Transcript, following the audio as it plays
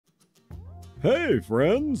Hey,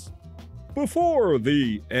 friends! Before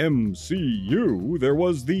the MCU, there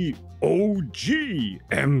was the OG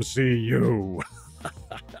MCU.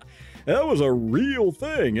 That was a real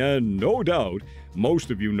thing, and no doubt,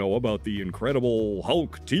 most of you know about the Incredible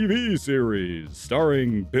Hulk TV series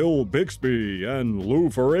starring Bill Bixby and Lou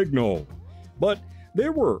Ferrigno. But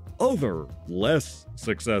there were other, less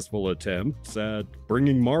successful attempts at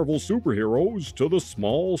bringing Marvel superheroes to the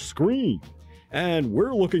small screen. And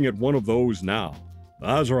we're looking at one of those now.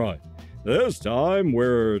 That's right. This time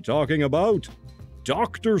we're talking about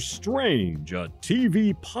Doctor Strange, a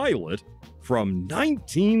TV pilot from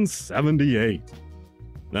 1978.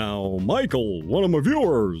 Now, Michael, one of my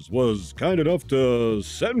viewers, was kind enough to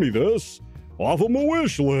send me this off of my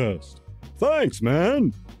wish list. Thanks,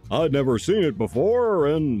 man. I'd never seen it before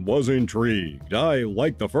and was intrigued. I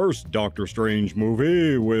liked the first Doctor Strange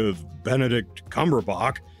movie with Benedict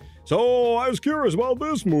Cumberbatch, so I was curious about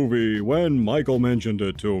this movie when Michael mentioned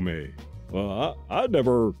it to me. Well, I'd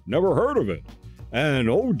never heard of it. And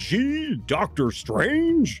OG Doctor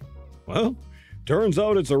Strange? Well, turns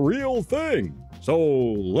out it's a real thing. So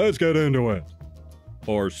let's get into it.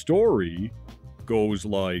 Our story goes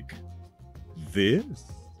like this.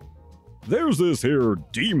 There's this here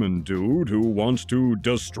demon dude who wants to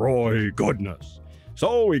destroy goodness.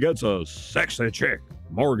 So he gets a sexy chick,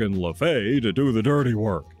 Morgan Le Fay, to do the dirty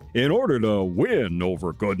work. In order to win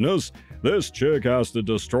over goodness, this chick has to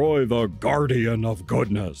destroy the guardian of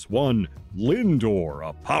goodness, one Lindor,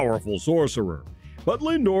 a powerful sorcerer. But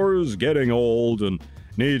Lindor is getting old and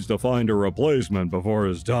needs to find a replacement before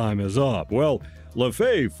his time is up. Well, Le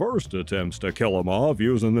Fay first attempts to kill him off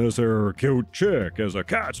using this here cute chick as a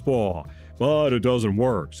cat's paw, but it doesn't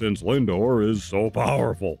work since Lindor is so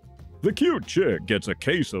powerful. The cute chick gets a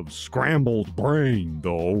case of scrambled brain,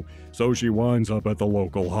 though, so she winds up at the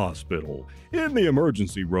local hospital. In the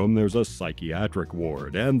emergency room, there's a psychiatric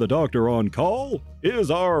ward, and the doctor on call is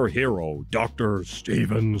our hero, Dr.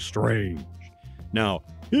 Stephen Strange. Now,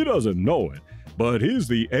 he doesn't know it, but he's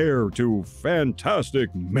the heir to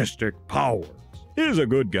fantastic mystic powers. He's a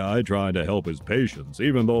good guy trying to help his patients,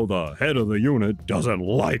 even though the head of the unit doesn't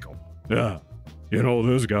like him. Yeah, you know,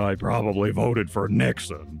 this guy probably voted for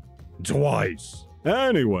Nixon. Twice.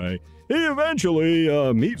 Anyway, he eventually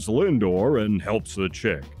meets Lindor and helps the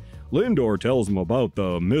chick. Lindor tells him about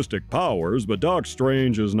the mystic powers, but Doc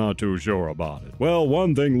Strange is not too sure about it. Well,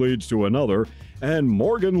 one thing leads to another, and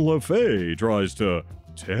Morgan Le Fay tries to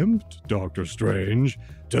tempt Doctor Strange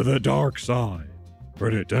to the dark side.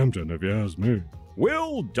 Pretty tempting, if you ask me.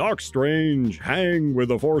 Will Doc Strange hang with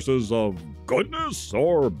the forces of goodness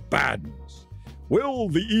or badness? Will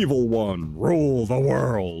the evil one rule the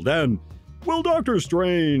world? And will Doctor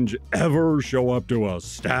Strange ever show up to a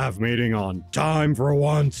staff meeting on time for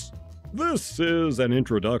once? This is an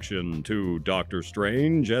introduction to Doctor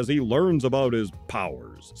Strange as he learns about his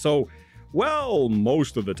powers. So, well,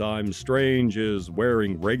 most of the time Strange is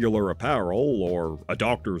wearing regular apparel or a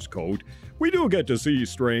doctor's coat, we do get to see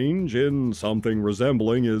Strange in something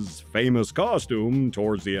resembling his famous costume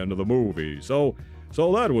towards the end of the movie. So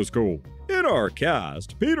that was cool. In our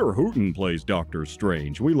cast, Peter Hooten plays Doctor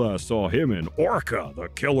Strange. We last saw him in Orca, the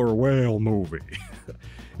killer whale movie.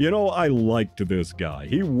 You know, I liked this guy.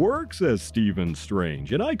 He works as Stephen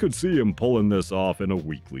Strange, and I could see him pulling this off in a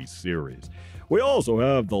weekly series. We also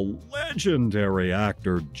have the legendary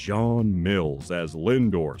actor John Mills as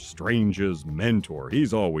Lindor, Strange's mentor.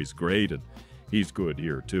 He's always great, and he's good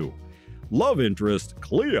here too. Love interest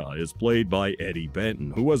Clea is played by Eddie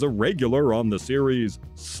Benton, who was a regular on the series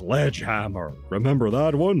Sledgehammer. Remember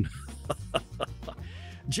that one?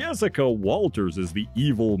 Jessica Walters is the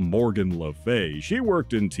evil Morgan Le Fay. She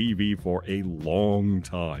worked in TV for a long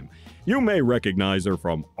time. You may recognize her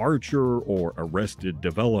from Archer or Arrested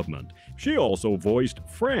Development. She also voiced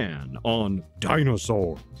Fran on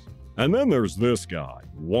Dinosaurs. And then there's this guy,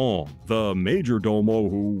 Wong, the majordomo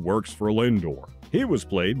who works for Lindor. He was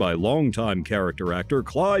played by longtime character actor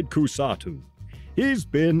Clyde Kusatu. He's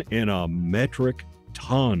been in a metric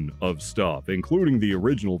ton of stuff, including the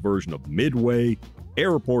original version of Midway,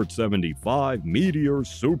 Airport 75, Meteor,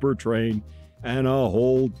 Super Train, and a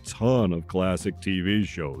whole ton of classic TV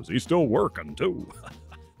shows. He's still working, too.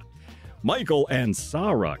 Michael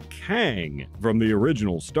Ansara Kang from the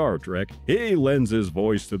original Star Trek, he lends his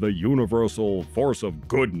voice to the universal force of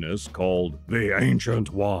goodness called the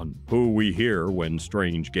Ancient One, who we hear when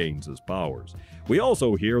Strange gains his powers. We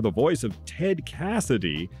also hear the voice of Ted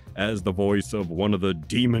Cassidy as the voice of one of the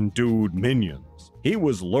Demon Dude minions. He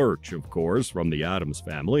was Lurch, of course, from the Addams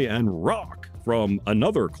Family, and Rock from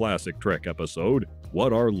another classic Trek episode,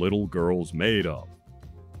 What Are Little Girls Made Of?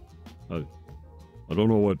 I don't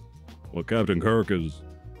know what what Captain Kirk is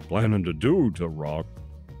planning to do to Rock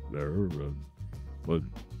there. What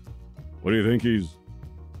do you think he's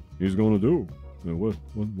going to do?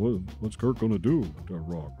 What's Kirk going to do to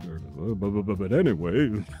Rock there? But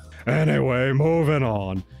anyway, moving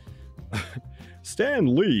on.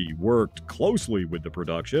 Stan Lee worked closely with the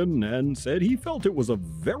production and said he felt it was a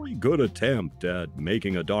very good attempt at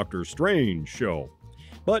making a Doctor Strange show.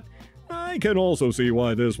 But I can also see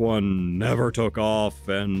why this one never took off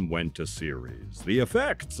and went to series. The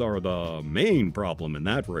effects are the main problem in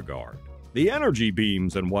that regard. The energy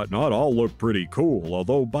beams and whatnot all look pretty cool,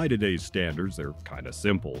 although by today's standards they're kinda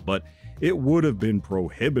simple, but it would have been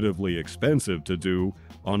prohibitively expensive to do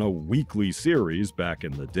on a weekly series back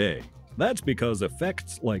in the day. That's because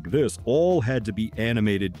effects like this all had to be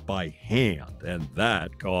animated by hand, and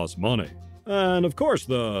that cost money. And of course,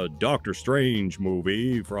 the Doctor Strange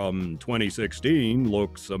movie from 2016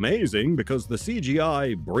 looks amazing because the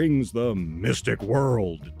CGI brings the mystic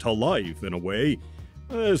world to life in a way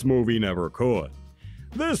this movie never could.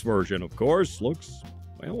 This version, of course, looks,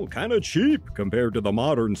 well, kinda cheap compared to the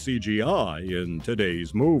modern CGI in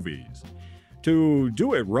today's movies. To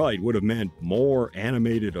do it right would have meant more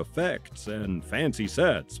animated effects and fancy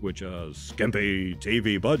sets, which a skimpy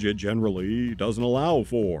TV budget generally doesn't allow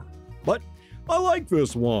for. But I like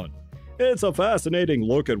this one. It's a fascinating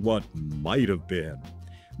look at what might have been.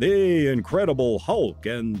 The Incredible Hulk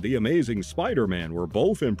and The Amazing Spider-Man were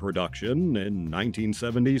both in production in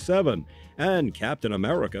 1977, and Captain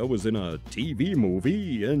America was in a TV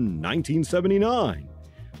movie in 1979.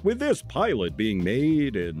 With this pilot being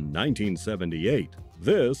made in 1978,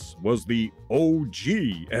 this was the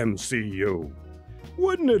OG MCU.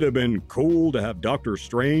 Wouldn't it have been cool to have Doctor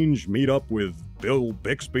Strange meet up with Bill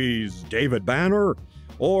Bixby's David Banner?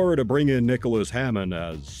 Or to bring in Nicholas Hammond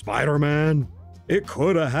as Spider-Man? It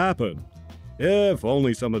could have happened. If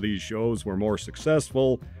only some of these shows were more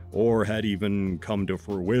successful or had even come to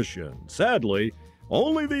fruition. Sadly,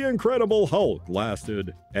 only The Incredible Hulk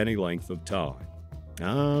lasted any length of time.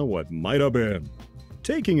 What might have been.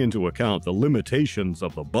 Taking into account the limitations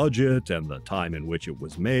of the budget and the time in which it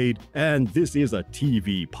was made, and this is a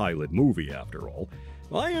TV pilot movie after all,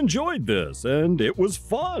 I enjoyed this and it was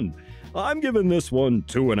fun. I'm giving this one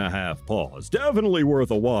 2.5 paws. Definitely worth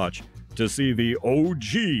a watch to see the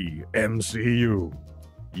OG MCU.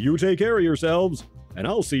 You take care of yourselves, and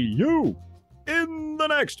I'll see you in the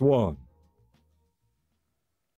next one.